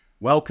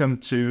Welcome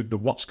to the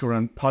What's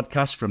Current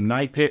podcast from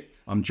NAPIT.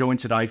 I'm joined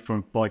today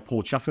by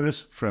Paul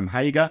Chaffers from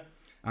Hager,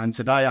 and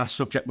today our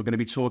subject we're going to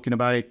be talking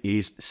about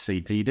is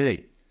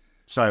CPD.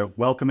 So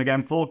welcome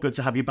again, Paul. Good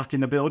to have you back in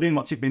the building.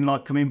 What's it been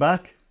like coming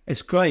back?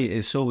 It's great.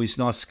 It's always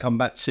nice to come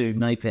back to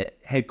NAPIT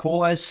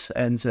headquarters,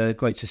 and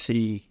great to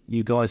see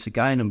you guys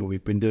again. And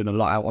we've been doing a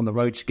lot out on the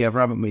road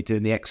together, haven't we?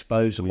 Doing the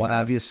expos and what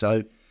have you.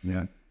 So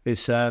yeah.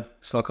 It's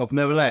like I've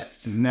never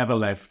left. Never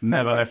left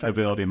the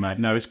building, mate.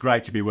 No, it's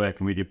great to be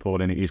working with you,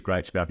 Paul, and it is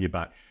great to have you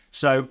back.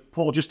 So,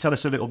 Paul, just tell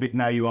us a little bit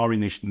now you are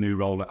in this new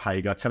role at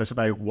Hager. Tell us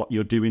about what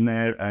you're doing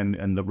there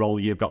and the role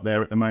you've got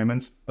there at the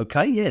moment.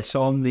 Okay, yeah.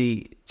 So I'm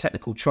the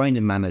Technical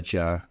Training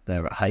Manager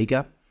there at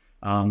Hager.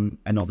 And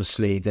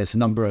obviously there's a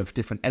number of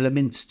different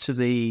elements to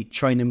the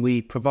training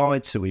we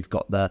provide. So we've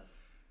got the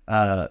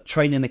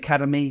Training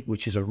Academy,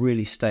 which is a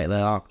really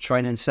state-of-the-art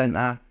training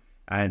centre.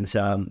 And,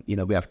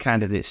 we have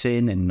candidates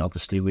in, and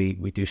obviously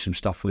we do some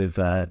stuff with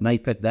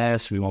NAPIT there,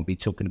 so we won't be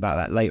talking about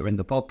that later in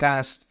the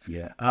podcast.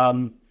 Yeah.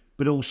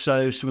 But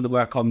also some of the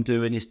work I'm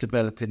doing is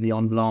developing the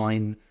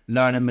online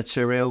learning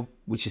material,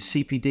 which is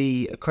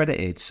CPD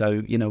accredited.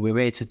 So, we're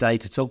here today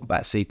to talk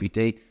about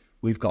CPD.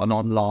 We've got an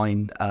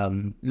online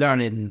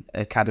learning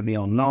academy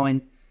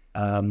online,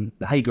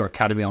 the Hager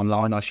Academy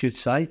online, I should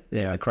say,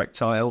 the correct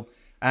title.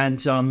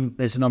 And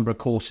there's a number of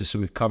courses, so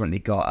we've currently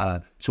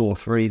got 2 or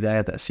 3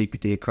 there that are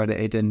CPD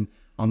accredited, and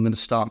I'm going to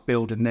start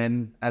building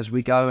them as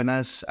we go and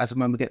as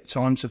and when we get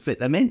time to fit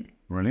them in.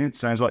 Brilliant.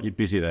 Sounds like you're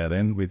busy there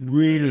then.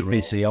 Really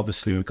busy.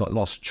 Obviously, we've got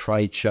lots of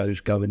trade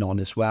shows going on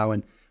as well,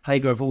 and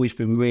Hager have always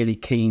been really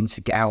keen to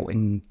get out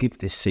and give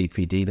this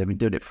CPD. They've been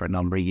doing it for a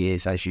number of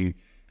years, as you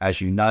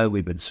know.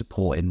 We've been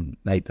supporting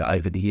NAPIT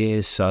over the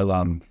years,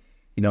 so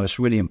it's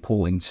really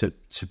important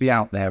to be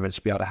out there and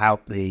to be able to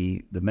help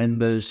the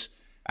members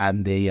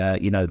and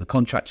the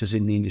contractors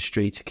in the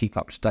industry to keep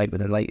up to date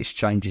with the latest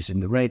changes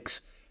in the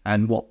regs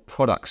and what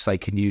products they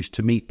can use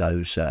to meet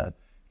those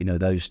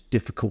those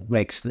difficult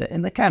regs,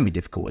 and they can be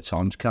difficult at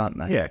times, can't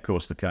they? Yeah, of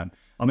course they can.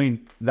 I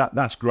mean,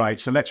 that's great.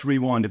 So let's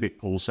rewind a bit,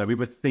 Paul. So we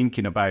were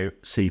thinking about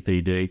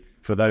CPD.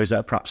 For those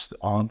that perhaps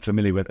aren't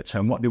familiar with the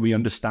term, what do we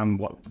understand?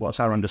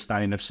 What's our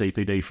understanding of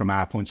CPD from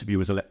our point of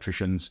view as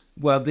electricians?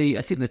 Well,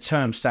 I think the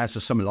term stands for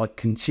something like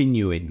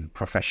continuing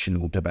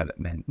professional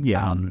development.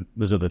 Yeah,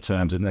 there's other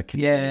terms in there.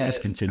 It's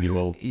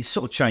continual. It's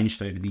sort of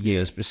changed over the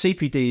years, but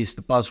CPD is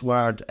the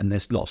buzzword, and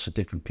there's lots of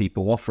different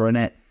people offering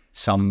it.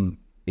 Some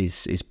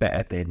is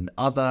better than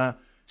other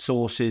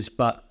sources,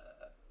 but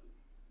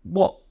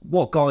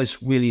what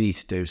guys really need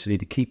to do is they need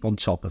to keep on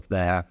top of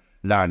their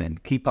learning,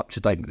 keep up to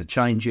date with the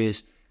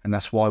changes. And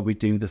that's why we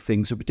do the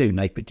things that we do.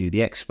 NAPIT do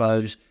the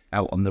expos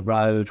out on the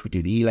road. We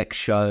do the ELEX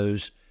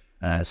shows,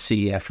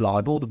 CEF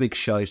Live, all the big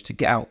shows to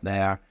get out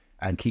there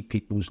and keep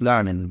people's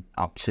learning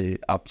up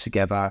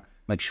together.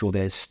 Make sure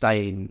they're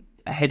staying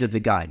ahead of the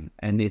game.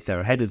 And if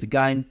they're ahead of the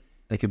game,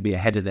 they can be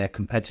ahead of their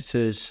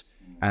competitors.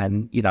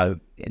 And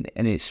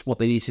and it's what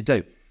they need to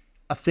do.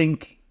 I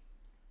think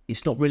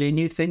it's not really a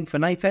new thing for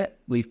NAPIT.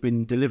 We've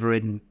been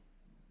delivering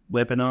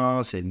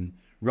webinars and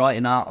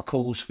writing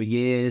articles for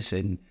years,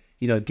 and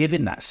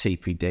giving that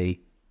CPD,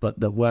 but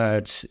the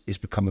words has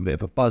become a bit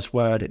of a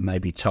buzzword. It may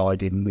be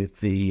tied in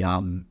with the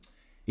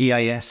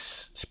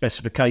EAS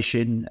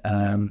specification.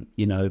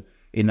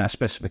 In that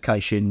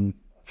specification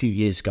a few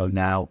years ago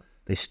now,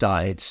 they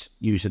started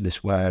using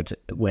this word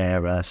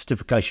where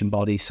certification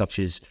bodies such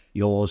as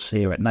yours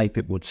here at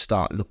NAPIT would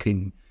start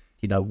looking,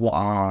 what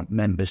are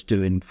members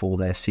doing for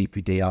their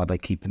CPD? Are they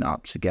keeping it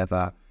up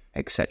together,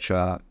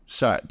 etc.?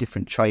 Certain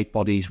different trade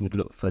bodies would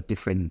look for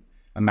different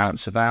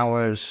amounts of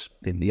hours.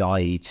 In the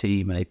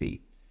IET,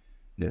 maybe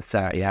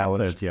 30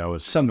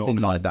 hours, something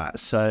like that.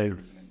 So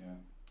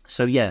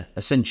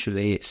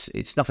essentially,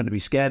 it's nothing to be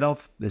scared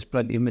of. There's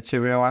plenty of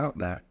material out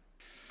there.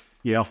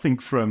 Yeah, I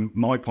think from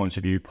my point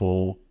of view,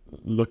 Paul,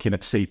 looking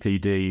at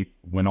CPD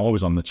when I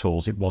was on the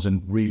tools, it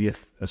wasn't really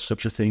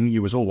such a thing.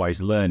 You was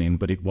always learning,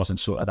 but it wasn't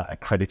sort of that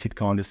accredited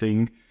kind of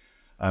thing.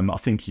 I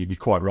think you're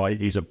quite right.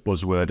 It is a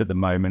buzzword at the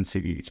moment.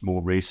 It's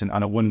more recent,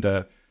 and I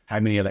wonder how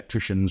many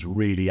electricians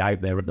really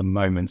out there at the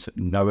moment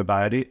know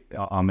about it.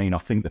 I mean, I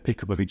think the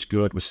pickup of it's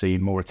good. We're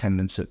seeing more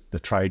attendance at the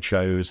trade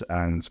shows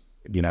and,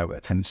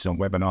 attendance on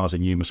webinars,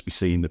 and you must be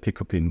seeing the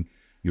pickup in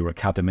your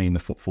academy and the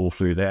footfall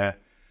through there.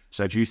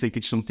 So do you think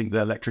it's something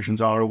that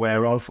electricians are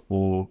aware of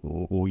or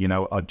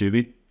are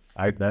doing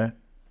out there?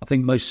 I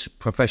think most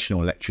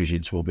professional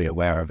electricians will be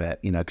aware of it,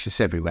 because it's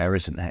everywhere,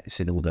 isn't it?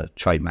 It's in all the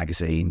trade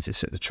magazines,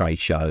 it's at the trade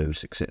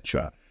shows,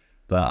 etc.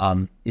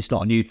 But it's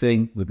not a new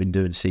thing. We've been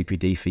doing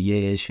CPD for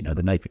years.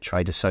 The NAPIT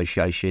Trade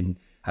Association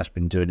has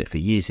been doing it for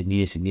years and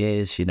years and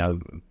years. I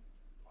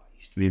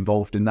used to be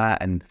involved in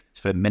that and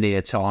spent many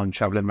a time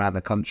travelling around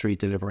the country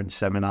delivering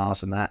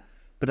seminars and that.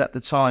 But at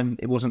the time,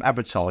 it wasn't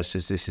advertised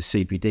as this is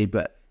CPD,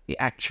 but it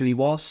actually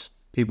was.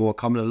 People were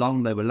coming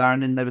along, they were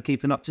learning, they were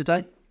keeping up to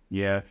date.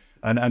 Yeah,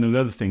 and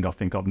another thing I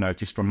think I've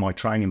noticed from my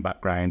training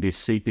background is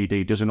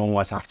CPD doesn't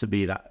always have to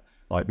be that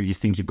Like you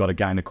think you've got to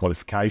gain a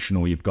qualification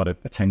or you've got to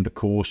attend a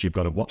course, you've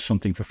got to watch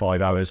something for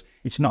 5 hours.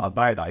 It's not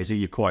about that, is it?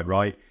 You're quite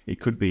right. It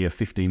could be a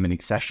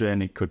 15-minute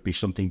session. It could be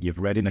something you've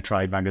read in a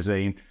trade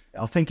magazine.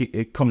 I think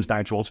it comes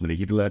down to ultimately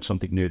you've learned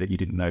something new that you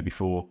didn't know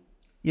before.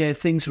 Yeah,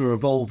 things are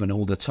evolving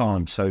all the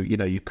time. So,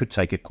 you could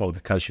take a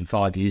qualification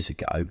 5 years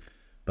ago,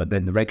 but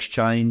then the regs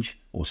change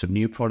or some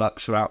new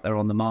products are out there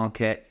on the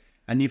market.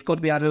 And you've got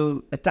to be able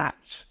to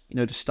adapt,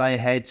 to stay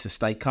ahead, to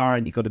stay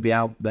current. You've got to be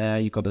out there.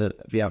 You've got to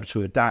be able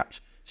to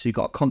adapt. So you've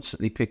got to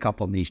constantly pick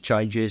up on these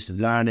changes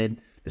and learning.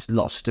 There's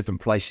lots of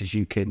different places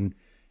you can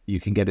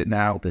get it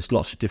now. There's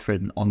lots of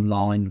different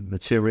online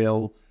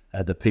material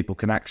that people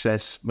can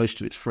access.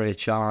 Most of it's free of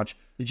charge.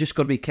 You've just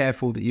got to be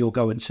careful that you're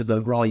going to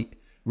the right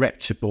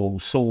reputable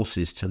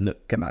sources to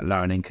look at that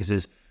learning, because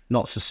there's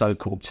lots of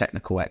so-called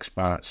technical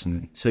experts.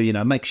 And so,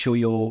 make sure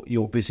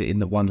you're visiting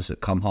the ones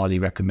that come highly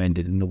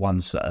recommended and the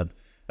ones that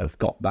have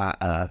got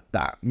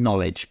that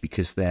knowledge,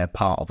 because they're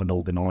part of an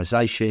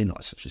organisation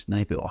like such as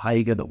NAPIT or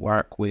Hager that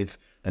work with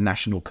the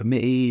national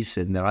committees,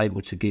 and they're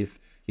able to give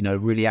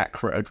really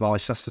accurate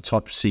advice. That's the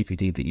type of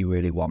CPD that you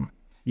really want.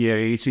 Yeah,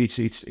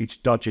 it's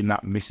dodging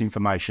that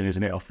misinformation,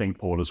 isn't it? I think,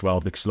 Paul, as well,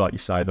 because like you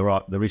say,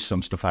 there is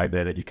some stuff out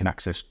there that you can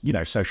access.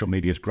 Social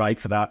media is great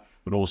for that,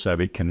 but also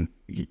it can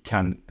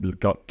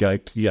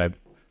go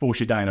force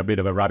you down a bit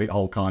of a rabbit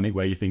hole, kind of,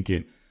 where you're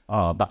thinking,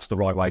 that's the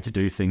right way to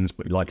do things.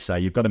 But like you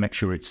say, you've got to make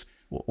sure it's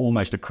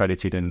almost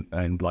accredited,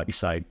 and like you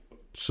say,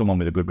 someone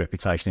with a good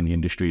reputation in the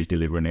industry is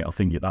delivering it. I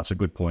think that's a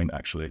good point,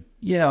 actually.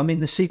 Yeah, I mean,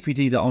 the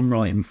CPD that I'm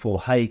writing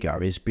for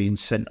Hager is being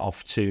sent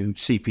off to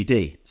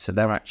CPD. So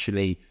they're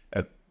actually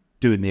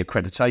doing the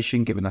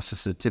accreditation, giving us a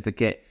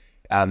certificate,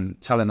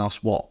 telling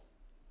us what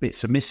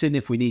bits are missing,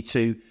 if we need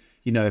to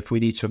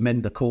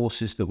amend the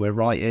courses that we're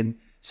writing,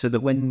 so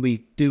that when we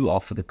do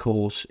offer the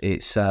course,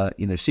 it's,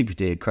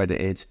 CPD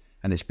accredited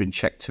and it's been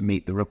checked to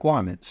meet the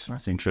requirements.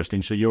 That's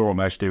interesting. So you're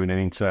almost doing an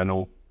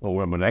internal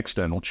or an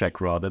external check,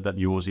 rather, that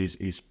yours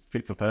is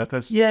fit for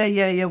purpose?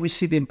 Yeah. We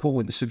see the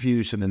importance of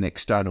using an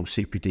external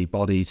CPD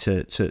body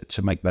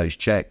to make those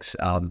checks.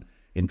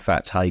 In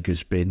fact,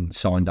 Hager's been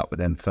signed up with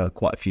them for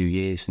quite a few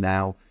years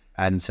now.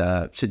 And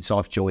since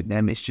I've joined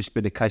them, it's just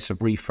been a case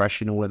of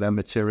refreshing all of their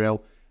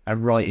material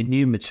and writing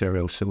new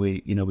material. So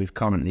we've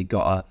currently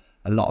got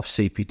a lot of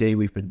CPD.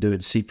 We've been doing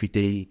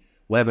CPD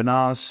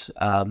webinars,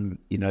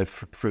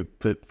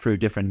 through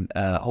different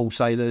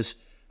wholesalers.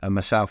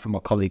 Myself and my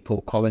colleague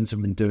Paul Collins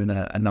have been doing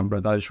a number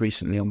of those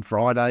recently on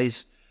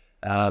Fridays.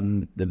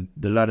 The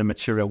learning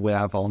material we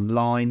have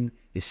online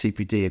is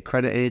CPD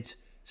accredited,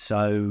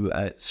 so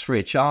it's free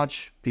of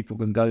charge. People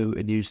can go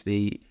and use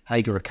the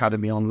Hager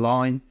Academy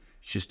online.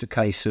 It's just a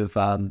case of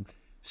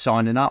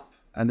signing up,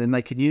 and then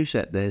they can use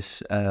it.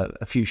 There's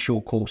a few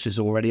short courses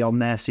already on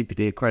there,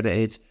 CPD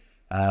accredited.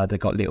 They've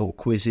got little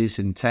quizzes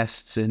and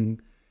tests,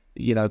 and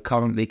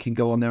currently can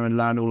go on there and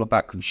learn all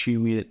about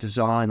consumer unit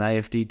design,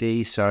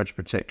 AFDD, surge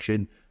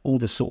protection, all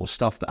the sort of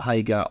stuff that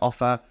Hager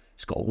offer.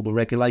 It's got all the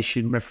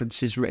regulation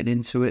references written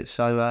into it,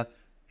 so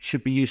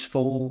should be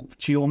useful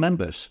to your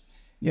members.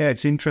 Yeah,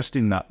 it's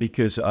interesting that,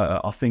 because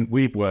I think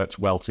we've worked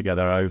well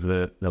together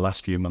over the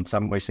last few months,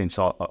 haven't we? Since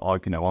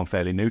I'm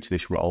fairly new to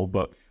this role,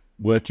 but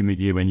working with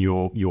you and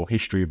your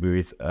history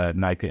with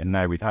NAPIT and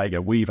now with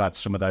Hager, we've had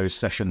some of those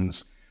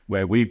sessions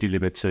where we've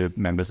delivered to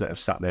members that have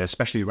sat there,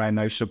 especially around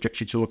those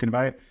subjects you're talking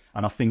about.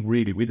 And I think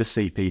really with the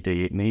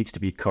CPD, it needs to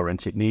be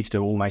current. It needs to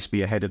almost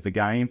be ahead of the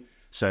game,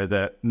 so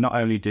that not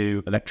only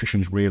do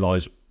electricians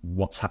realise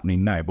what's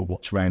happening now, but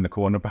what's around the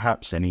corner,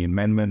 perhaps any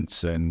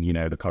amendments and,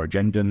 the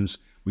corrigendums.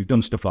 We've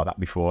done stuff like that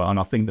before. And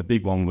I think the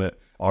big one that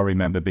I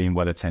remember being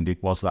well attended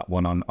was that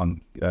one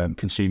on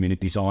consumer unit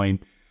design,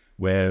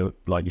 where,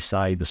 like you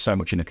say, there's so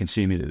much in a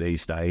consumer unit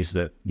these days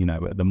that,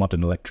 the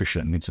modern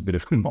electrician, it's a bit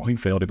of a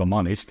minefield, if I'm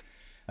honest.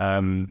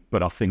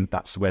 But I think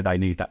that's where they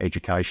need that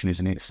education,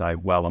 isn't it? Say,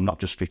 well, I'm not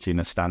just fitting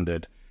a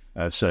standard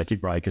circuit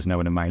breakers now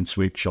in a main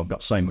switch. I've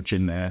got so much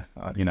in there.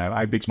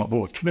 How big's my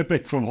board going to be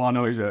for one?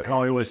 I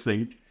always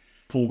think,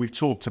 Paul, we've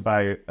talked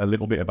about a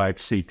little bit about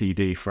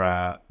CPD for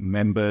our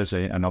members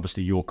and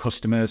obviously your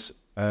customers,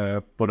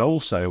 but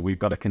also we've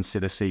got to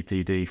consider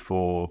CPD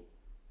for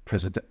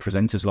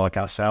presenters like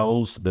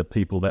ourselves, the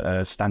people that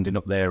are standing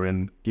up there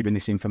and giving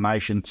this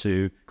information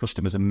to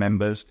customers and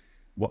members.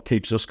 What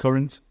keeps us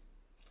current?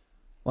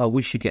 Well,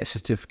 we should get a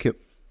certificate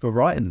for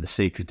writing the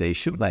CPD,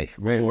 shouldn't they?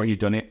 Really? Well, you've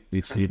done it.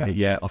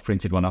 Yeah, I've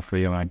printed one off for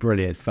you, mate.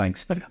 Brilliant,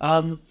 thanks.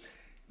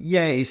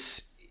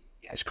 It's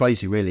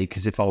crazy, really,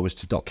 because if I was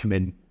to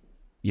document,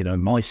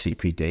 my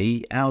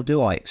CPD, how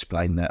do I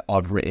explain that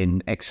I've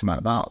written X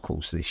amount of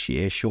articles this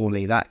year?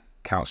 Surely that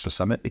counts for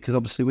something, because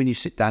obviously when you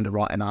sit down to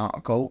write an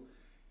article,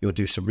 you'll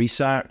do some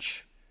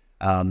research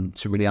to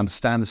really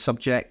understand the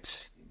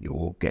subject.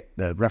 You'll get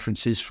the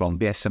references from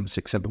BS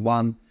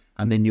 7671,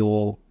 and then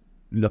you'll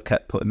look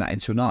at putting that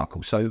into an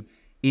article. So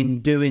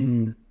in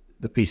doing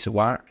the piece of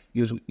work,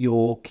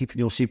 you're keeping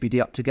your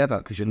CPD up together,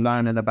 because you're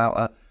learning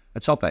about a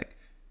topic.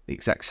 The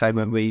exact same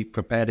when we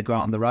prepare to go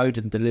out on the road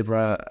and deliver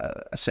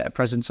a set of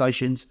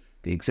presentations,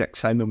 the exact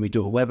same when we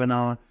do a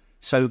webinar.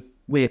 So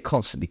we're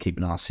constantly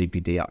keeping our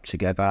CPD up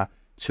together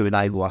to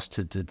enable us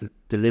to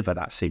deliver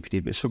that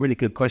CPD. But it's a really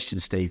good question,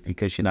 Steve,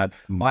 because, I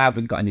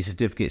haven't got any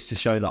certificates to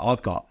show that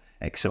I've got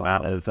X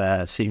amount of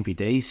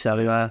CPD. So,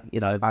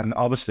 And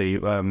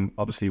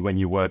obviously when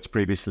you worked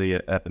previously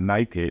at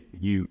NAPIT,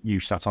 you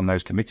sat on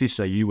those committees,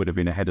 so you would have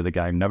been ahead of the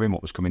game knowing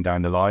what was coming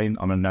down the line.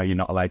 I know you're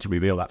not allowed to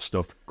reveal that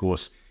stuff, of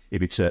course,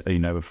 if it's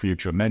a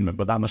future amendment,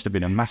 but that must have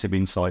been a massive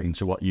insight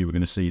into what you were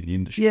going to see in the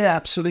industry. Yeah,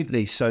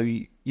 absolutely. So,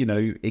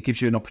 it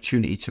gives you an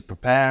opportunity to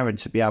prepare and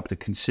to be able to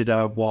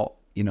consider what,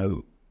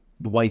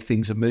 the way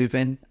things are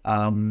moving.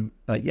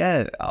 But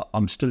yeah,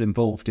 I'm still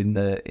involved in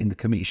the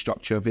committee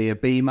structure via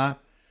BEMA.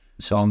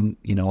 So I'm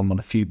on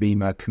a few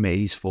BEMA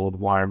committees for the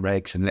wiring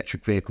regs and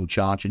electric vehicle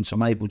charging. So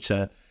I'm able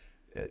to,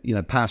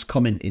 pass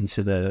comment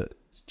into the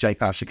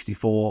JPower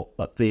 64,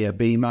 but via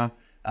BEMA.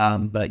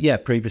 But yeah,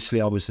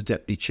 previously I was the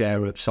deputy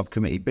chair of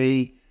subcommittee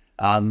B.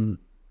 Frank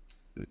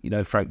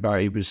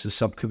Barry was the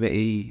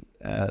subcommittee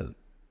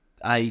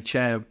A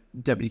chair,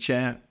 deputy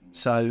chair.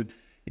 So,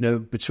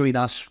 between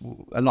us,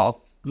 a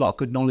lot of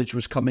good knowledge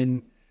was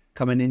coming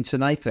into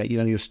NAPIT.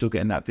 You're still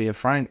getting that via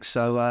Frank.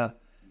 So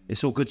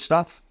it's all good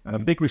stuff. And a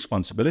big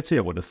responsibility,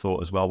 I would have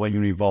thought, as well, when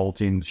you're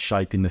involved in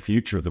shaping the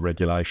future of the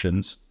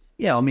regulations.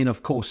 Yeah,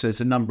 of course,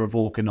 there's a number of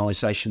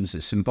organisations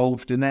that's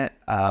involved in it.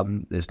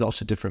 There's lots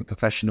of different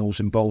professionals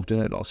involved in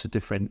it, lots of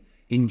different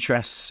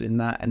interests in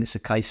that. And it's a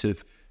case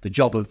of the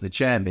job of the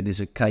chairman is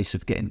a case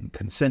of getting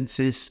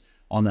consensus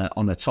on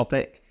a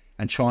topic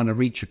and trying to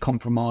reach a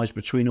compromise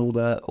between all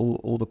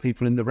the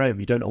people in the room.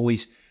 You don't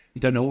always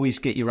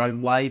get your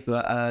own way,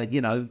 but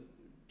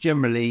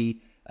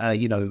generally,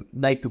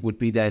 NAPIT would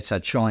be there to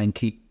try and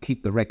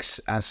keep the regs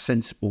as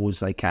sensible as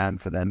they can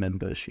for their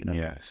members.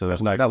 Yeah. So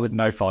there's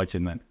no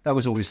fighting then. That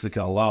was always the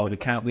goal. Oh,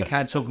 we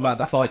can't talk about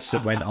the fights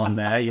that went on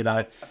there.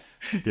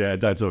 Yeah,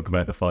 don't talk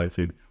about the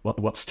fighting.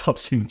 What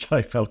stops in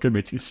JFL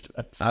committee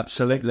stress?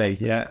 Absolutely.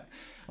 Yeah.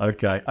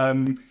 Okay.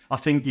 I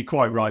think you're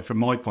quite right from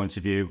my point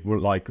of view.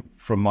 Like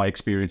from my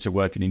experience of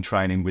working in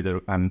training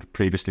and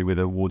previously with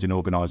a awarding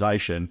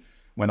organisation,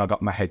 when I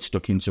got my head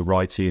stuck into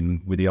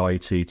writing with the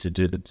IET to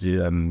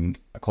do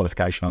a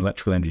qualification on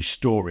electrical energy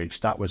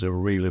storage, that was a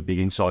really big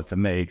insight for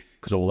me,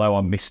 because although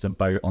I missed a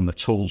boat on the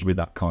tools with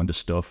that kind of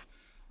stuff,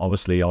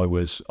 obviously I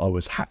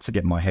had to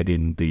get my head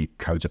in the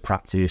codes of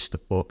practice, the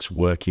books,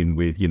 working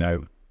with,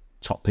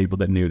 top people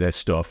that knew their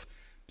stuff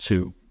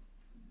to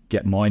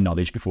get my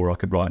knowledge before I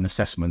could write an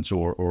assessment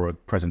or a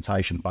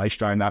presentation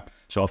based around that.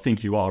 So I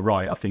think you are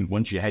right. I think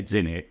once your head's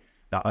in it,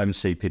 that own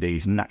CPD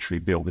is naturally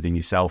built within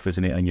yourself,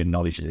 isn't it? And your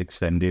knowledge is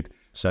extended.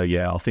 So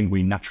yeah, I think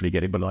we naturally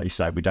get it. But like you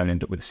say, we don't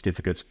end up with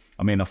certificates.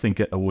 I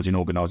think at awarding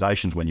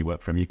organisations, when you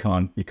work for them, you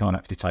can't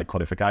actually take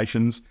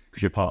qualifications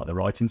because you're part of the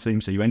writing team.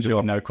 So you end up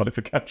with no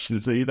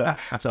qualifications either.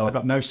 So I've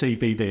got no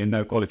CPD and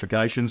no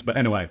qualifications. But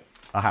anyway,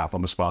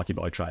 I'm a Sparky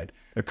by trade.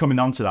 Coming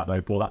on to that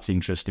though, Paul, that's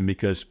interesting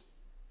because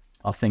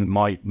I think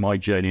my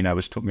journey now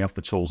has took me off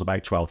the tools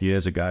about 12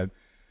 years ago.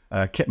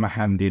 Kept my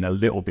hand in a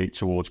little bit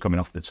towards coming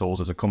off the tools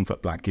as a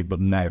comfort blanket, but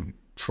now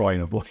try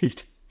and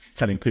avoid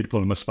telling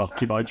people I'm a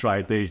Sparky by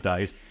trade these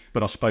days.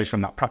 But I suppose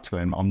from that practical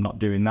end, I'm not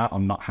doing that.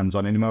 I'm not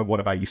hands-on anymore.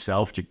 What about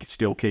yourself? Do you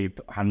still keep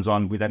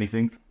hands-on with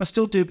anything? I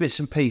still do bits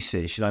and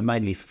pieces,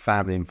 mainly for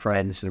family and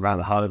friends and around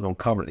the home. I'm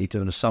currently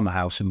doing a summer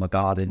house in my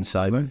garden,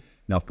 so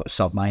I've put a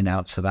sub-main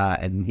out to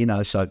that,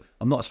 and so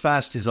I'm not as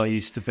fast as I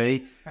used to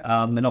be.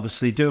 And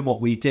obviously doing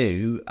what we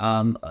do,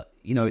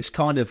 it's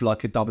kind of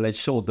like a double-edged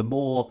sword. The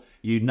more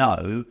you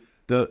know,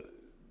 the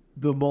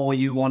more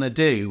you want to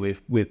do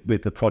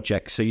with the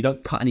project. So you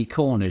don't cut any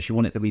corners. You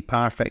want it to be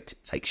perfect.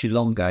 It takes you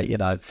longer,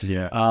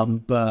 Yeah.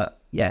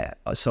 But yeah,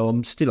 so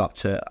I'm still up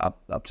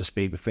to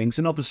speed with things.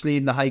 And obviously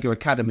in the Hager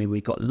Academy,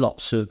 we've got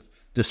lots of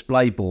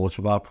display boards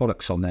with our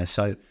products on there.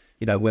 So,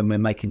 when we're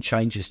making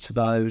changes to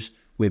those,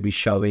 we'll be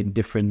showing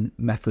different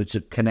methods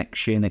of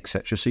connection,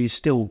 etc. So you're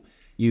still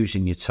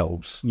using your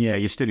tools. Yeah,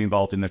 you're still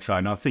involved in the trade.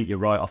 And I think you're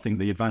right. I think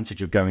the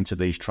advantage of going to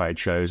these trade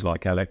shows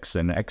like LX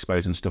and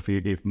Expos and stuff,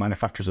 if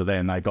manufacturers are there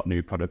and they've got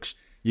new products,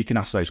 you can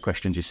ask those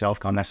questions yourself.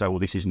 Can't they say, well,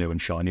 this is new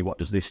and shiny, what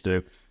does this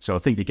do? So I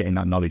think you're getting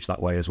that knowledge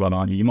that way as well,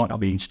 aren't you? You might not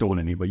be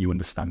installing it, but you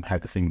understand how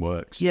the thing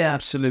works. Yeah,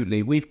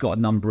 absolutely. We've got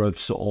a number of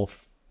sort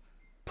of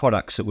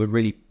products that we're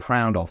really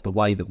proud of, the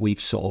way that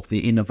we've sort of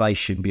the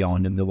innovation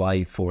behind them, the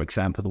way, for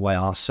example, the way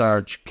our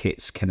surge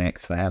kits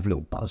connect. They have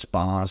little buzz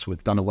bars.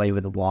 We've done away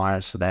with the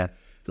wires, so they're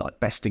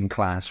like best in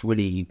class,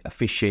 really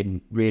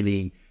efficient,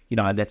 really,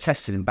 and they're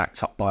tested and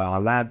backed up by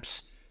our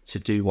labs to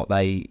do what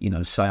they,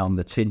 say on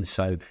the tin.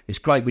 So it's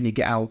great when you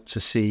get out to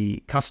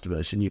see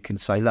customers and you can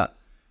say, look,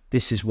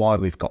 this is why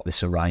we've got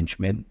this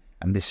arrangement,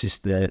 and this is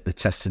the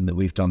testing that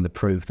we've done to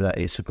prove that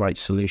it's a great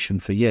solution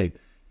for you.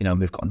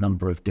 We've got a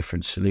number of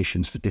different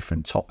solutions for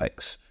different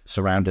topics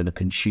surrounding a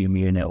consumer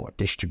unit or a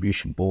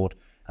distribution board.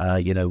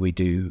 We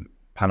do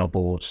panel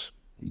boards,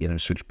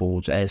 switch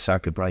boards, air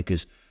circuit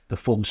breakers, the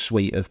full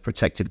suite of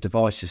protective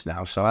devices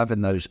now. So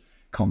having those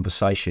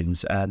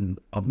conversations, and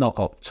I've not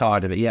got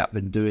tired of it yet. I've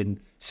been doing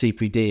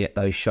CPD at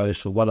those shows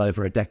for well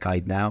over a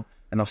decade now,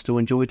 and I still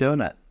enjoy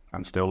doing it.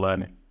 And still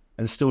learning.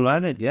 and still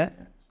learning. Yeah,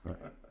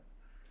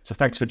 So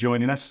thanks for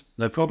joining us.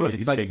 no problem.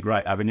 It's been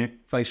great having you.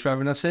 Thanks for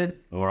having us in.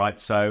 All right.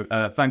 So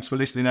thanks for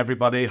listening,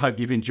 everybody. Hope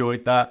you've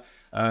enjoyed that.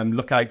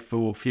 Look out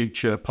for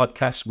future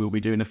podcasts. We'll be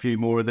doing a few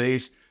more of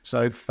these.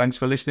 So thanks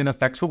for listening and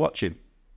thanks for watching.